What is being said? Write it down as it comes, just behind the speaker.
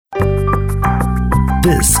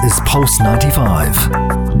This is Pulse 95.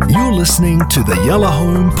 You're listening to the Yellow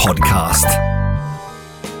Home Podcast.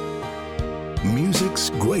 Music's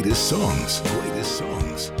greatest songs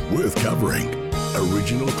worth covering.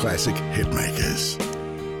 Original classic hitmakers.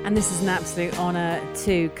 And this is an absolute honour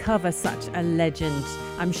to cover such a legend.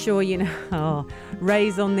 I'm sure you know.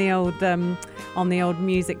 Ray's on the old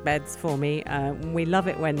music beds for me. We love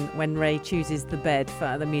it when Ray chooses the bed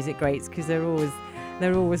for the music greats because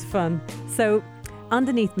they're always fun. So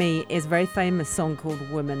underneath me is a very famous song called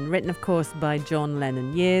Woman, written of course by John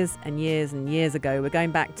Lennon years and years and years ago. We're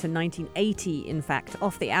going back to 1980, in fact,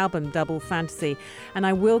 off the album Double Fantasy. And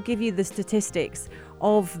I will give you the statistics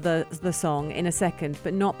of the song in a second,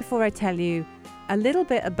 but not before I tell you a little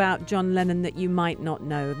bit about John Lennon that you might not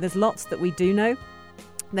know. There's lots that we do know.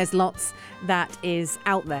 There's lots that is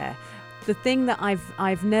out there. The thing that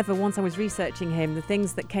I've never, once I was researching him, the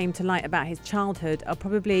things that came to light about his childhood are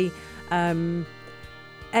probably,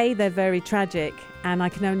 they're very tragic, and I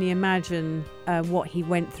can only imagine what he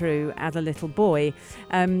went through as a little boy.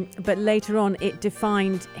 But later on, it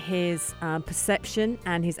defined his perception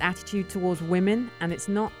and his attitude towards women, and it's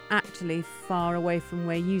not actually far away from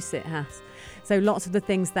where you sit, Hass. So lots of the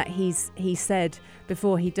things that he said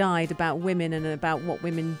before he died about women and about what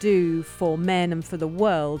women do for men and for the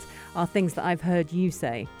world are things that I've heard you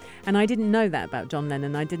say. And I didn't know that about John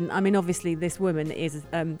Lennon. Obviously this song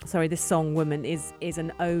Woman is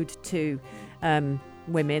an ode to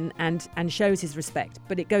women and shows his respect,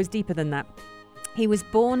 but it goes deeper than that. He was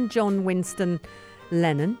born John Winston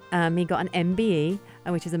Lenon. He got an MBE,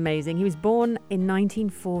 which is amazing. He was born in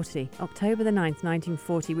 1940, October the 9th,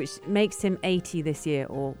 1940, which makes him 80 this year,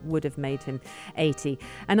 or would have made him 80.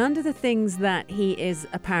 And under the things that he is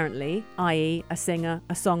apparently, i.e. a singer,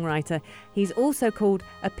 a songwriter, he's also called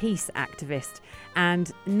a peace activist.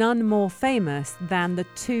 And none more famous than the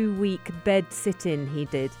 2-week bed sit-in he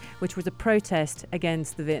did, which was a protest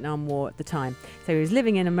against the Vietnam War at the time. So he was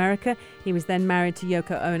living in America. He was then married to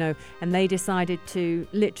Yoko Ono, and they decided to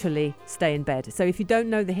literally stay in bed. So if you don't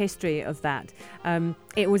know the history of that,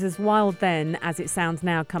 it was as wild then as it sounds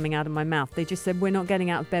now coming out of my mouth. They just said, we're not getting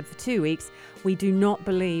out of bed for 2 weeks. We do not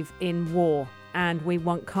believe in war, and we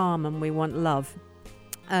want calm and we want love.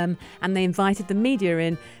 And they invited the media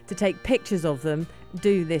in to take pictures of them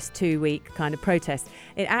do this 2-week kind of protest.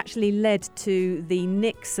 It actually led to the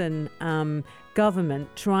Nixon government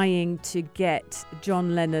trying to get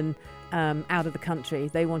John Lennon out of the country.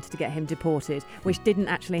 They wanted to get him deported, which didn't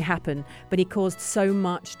actually happen, but he caused so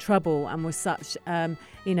much trouble and was such,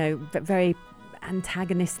 very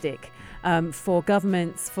antagonistic for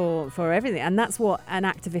governments, for everything. And that's what an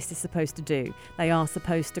activist is supposed to do. They are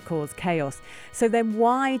supposed to cause chaos. So then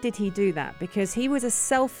why did he do that? Because he was a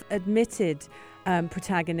self-admitted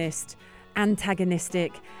protagonist,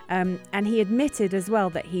 antagonistic, and he admitted as well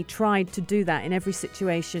that he tried to do that in every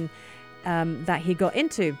situation that he got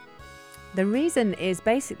into. The reason is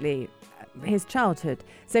basically his childhood.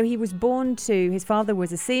 So he was born to, his father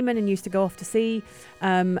was a seaman and used to go off to sea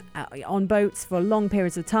on boats for long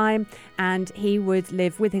periods of time, and he would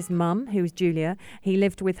live with his mum, who was Julia. He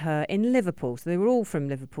lived with her in Liverpool. So they were all from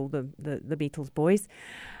Liverpool, the Beatles boys.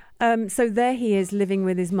 So there he is living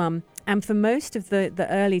with his mum. And for most of the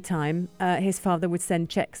early time, his father would send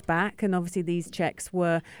checks back. And obviously these checks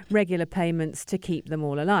were regular payments to keep them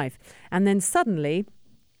all alive. And then suddenly,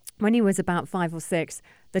 when he was about 5 or 6,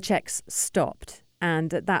 the checks stopped.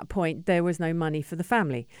 And at that point, there was no money for the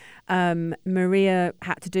family. Maria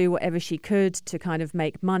had to do whatever she could to kind of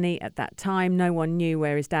make money at that time. No one knew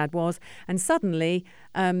where his dad was. And suddenly,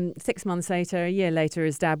 6 months later, a year later,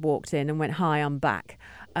 his dad walked in and went, "Hi, I'm back.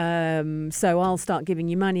 So I'll start giving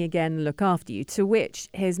you money again and look after you." To which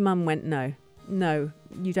his mum went, No,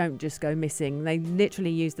 you don't just go missing. They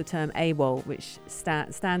literally use the term AWOL, which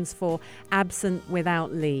stands for absent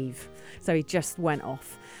without leave. So he just went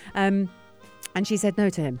off. And she said no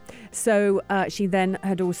to him. So she then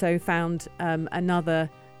had also found another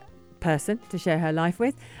person to share her life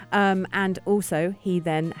with. And also he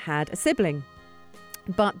then had a sibling.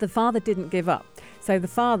 But the father didn't give up. So the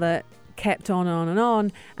father kept on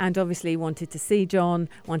and obviously wanted to see John,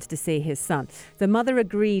 wanted to see his son. The mother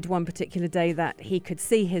agreed one particular day that he could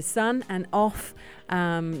see his son, and off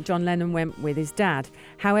John Lennon went with his dad.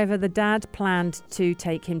 However, the dad planned to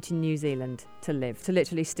take him to New Zealand to live, to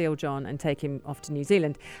literally steal John and take him off to New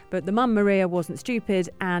Zealand. But the mum, Maria, wasn't stupid,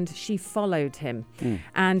 and she followed him.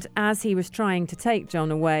 And as he was trying to take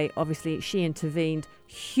John away, obviously she intervened.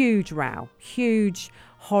 Huge row, huge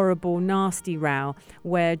horrible, nasty row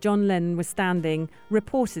where John Lennon was standing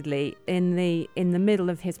reportedly in the middle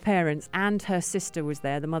of his parents, and her sister was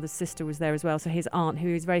there. The mother's sister was there as well, so his aunt, who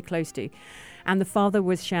he was very close to. And the father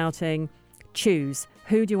was shouting, "Choose.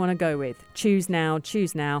 Who do you want to go with? Choose now,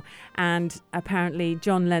 choose now." And apparently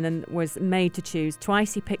John Lennon was made to choose.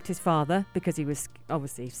 Twice he picked his father because he was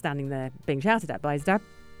obviously standing there being shouted at by his dad.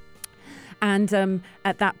 And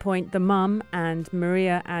at that point, the mum and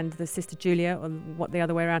Maria and the sister Julia, or what the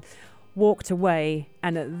other way around, walked away.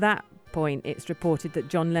 And at that point, it's reported that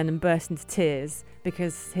John Lennon burst into tears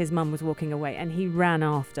because his mum was walking away, and he ran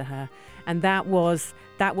after her. And that was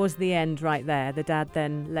the end right there. The dad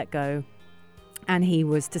then let go, and he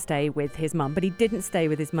was to stay with his mum. But he didn't stay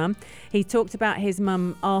with his mum. He talked about his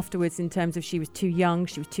mum afterwards in terms of she was too young.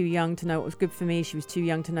 She was too young to know what was good for me. She was too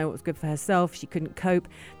young to know what was good for herself. She couldn't cope.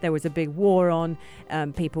 There was a big war on.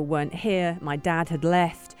 People weren't here. My dad had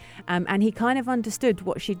left. And he kind of understood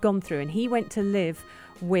what she'd gone through. And he went to live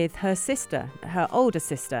with her sister, her older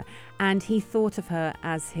sister. And he thought of her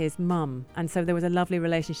as his mum. And so there was a lovely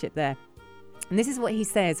relationship there. And this is what he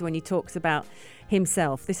says when he talks about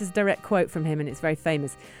himself. This is a direct quote from him, and it's very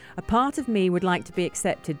famous. "A part of me would like to be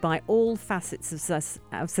accepted by all facets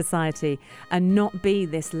of society and not be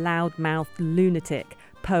this loud-mouthed lunatic,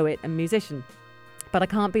 poet and musician. But I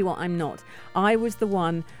can't be what I'm not. I was the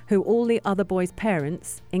one who all the other boys'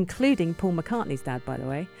 parents, including Paul McCartney's dad, by the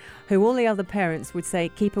way, who all the other parents would say,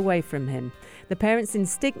 keep away from him. The parents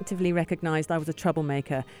instinctively recognised I was a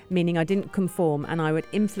troublemaker, meaning I didn't conform and I would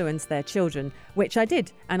influence their children, which I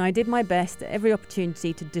did. And I did my best at every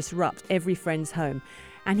opportunity to disrupt every friend's home."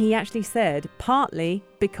 And he actually said, partly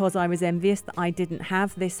because I was envious that I didn't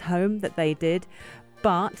have this home that they did,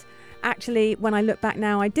 but actually, when I look back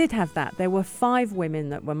now, I did have that. There were 5 women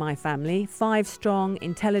that were my family, 5 strong,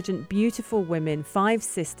 intelligent, beautiful women, 5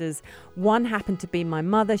 sisters. One happened to be my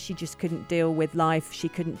mother. She just couldn't deal with life. She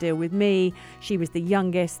couldn't deal with me. She was the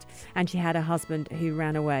youngest, and she had a husband who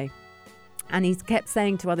ran away. And he's kept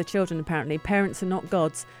saying to other children, apparently, parents are not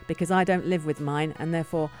gods because I don't live with mine and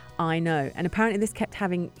therefore I know. And apparently this kept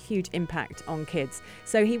having huge impact on kids.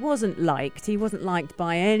 So he wasn't liked. He wasn't liked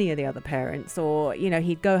by any of the other parents, or, you know,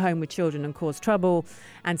 he'd go home with children and cause trouble.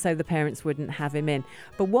 And so the parents wouldn't have him in.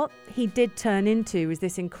 But what he did turn into was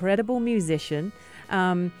this incredible musician.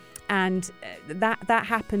 And that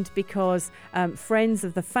happened because friends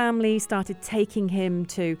of the family started taking him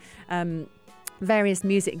to various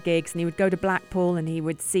music gigs, and he would go to Blackpool and he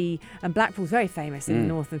would see, and Blackpool's very famous in the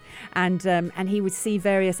north, and he would see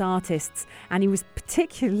various artists, and he was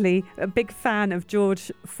particularly a big fan of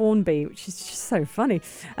George Formby, which is just so funny,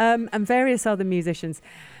 and various other musicians.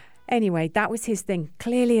 Anyway, that was his thing.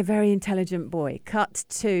 Clearly a very intelligent boy. Cut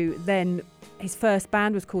to then his first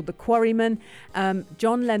band was called The Quarrymen.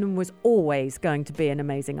 John Lennon was always going to be an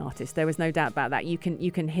amazing artist. There was no doubt about that. You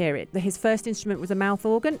can hear it. His first instrument was a mouth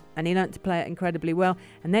organ, and he learnt to play it incredibly well.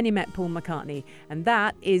 And then he met Paul McCartney, and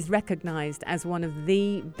that is recognised as one of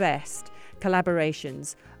the best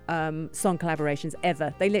collaborations, song collaborations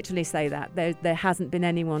ever. They literally say that. There hasn't been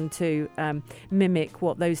anyone to mimic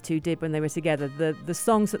what those two did when they were together. The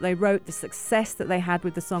songs that they wrote, the success that they had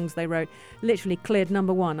with the songs they wrote, literally cleared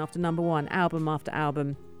number one after number one, album after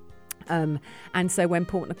album. And so when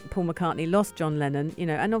Paul McCartney lost John Lennon, you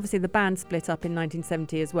know, and obviously the band split up in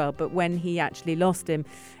 1970 as well, but when he actually lost him,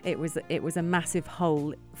 it was a massive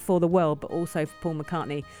hole for the world, but also for Paul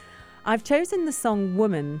McCartney. I've chosen the song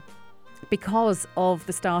Woman because of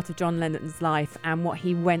the start of John Lennon's life and what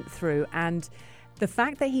he went through, and the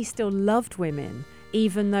fact that he still loved women,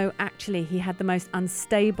 even though actually he had the most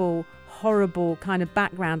unstable, horrible kind of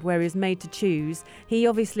background where he was made to choose. He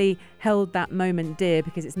obviously held that moment dear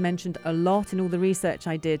because it's mentioned a lot in all the research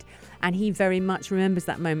I did, and he very much remembers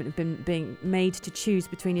that moment of being made to choose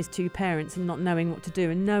between his two parents and not knowing what to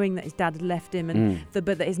do, and knowing that his dad had left him and but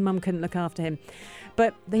that his mum couldn't look after him.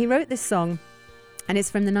 But he wrote this song, and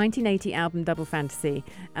it's from the 1980 album Double Fantasy.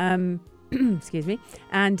 Excuse me.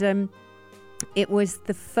 And it was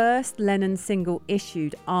the first Lennon single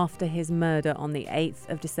issued after his murder on the 8th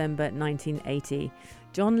of December 1980.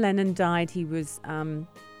 John Lennon died. He was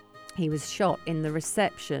shot in the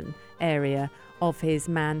reception area of his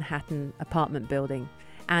Manhattan apartment building,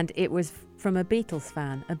 and it was from a Beatles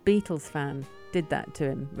fan. A Beatles fan did that to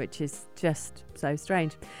him, which is just so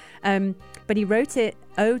strange. But he wrote it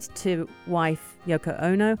ode to wife Yoko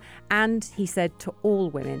Ono, and he said to all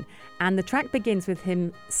women. And the track begins with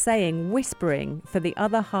him saying, whispering for the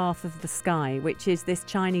other half of the sky, which is this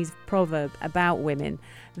Chinese proverb about women,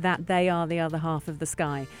 that they are the other half of the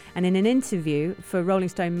sky. And in an interview for Rolling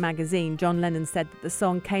Stone magazine, John Lennon said that the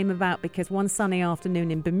song came about because one sunny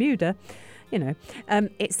afternoon in Bermuda,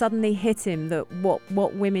 it suddenly hit him that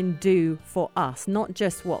what women do for us, not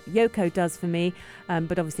just what Yoko does for me,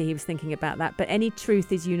 but obviously he was thinking about that, but any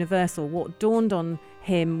truth is universal. What dawned on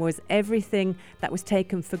him was everything that was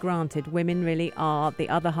taken for granted. Women really are the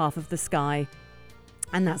other half of the sky.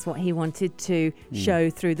 And that's what he wanted to show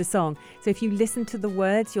through the song. So if you listen to the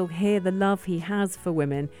words, you'll hear the love he has for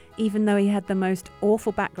women, even though he had the most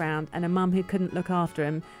awful background and a mum who couldn't look after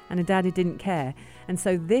him and a dad who didn't care. And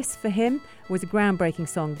so this, for him, was a groundbreaking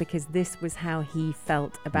song because this was how he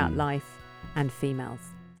felt about life and females.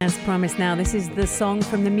 As promised now, this is the song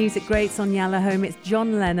from the music greats on Yalla Home. It's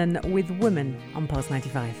John Lennon with Woman on Pulse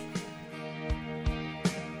 95.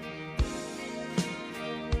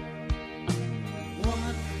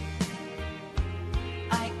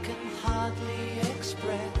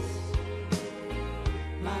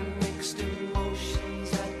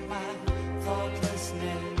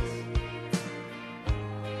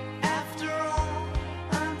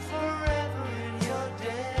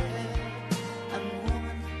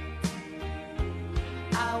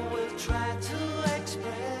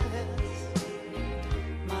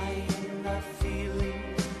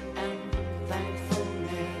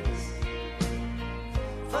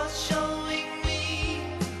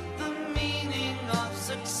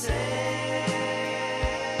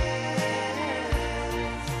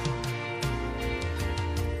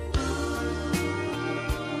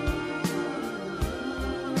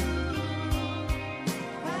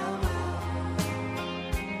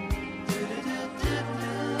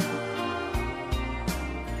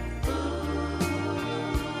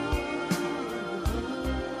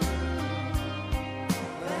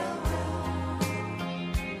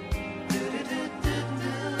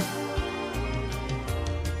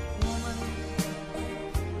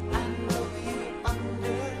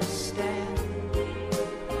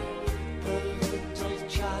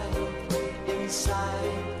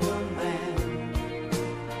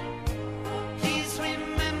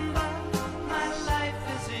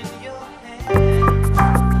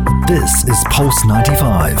 This is Pulse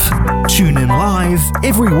 95. Tune in live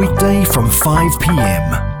every weekday from 5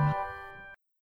 p.m.